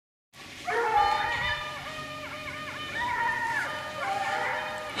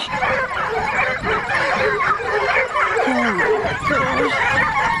Again,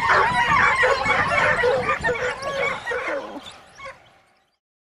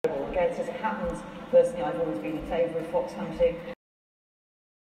 as it happens, personally I've always been in favour of fox hunting.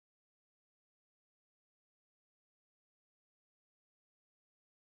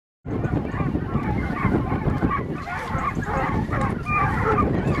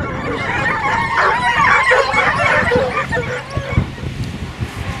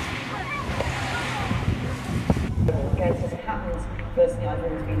 Again, as it happens, personally I've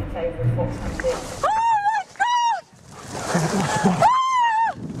always been in favour of fox hunting.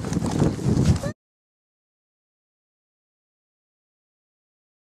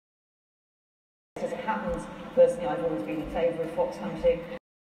 As it happens, personally I've always been in favour of fox hunting.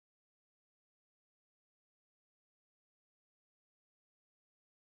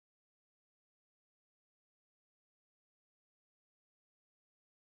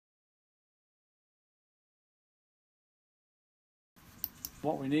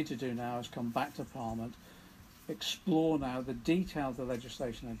 What we need to do now is come back to Parliament, explore now the detail of the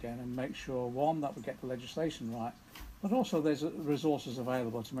legislation again, and make sure, one, that we get the legislation right, but also there's resources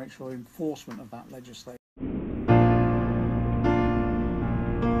available to make sure enforcement of that legislation.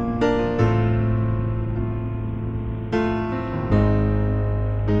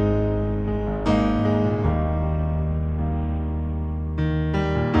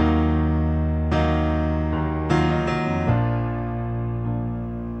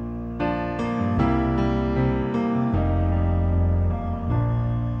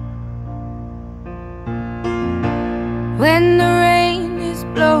 When the rain is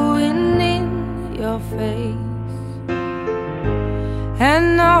blowing in your face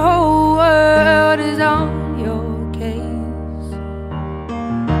and the whole world is on your case,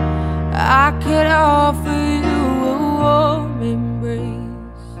 I could offer you a warm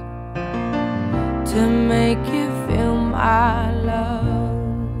embrace to make you feel my love.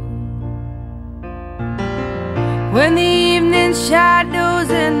 When the evening shadows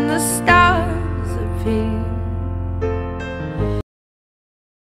and the stars appear,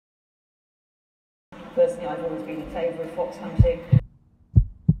 personally I've always been in favour of fox hunting.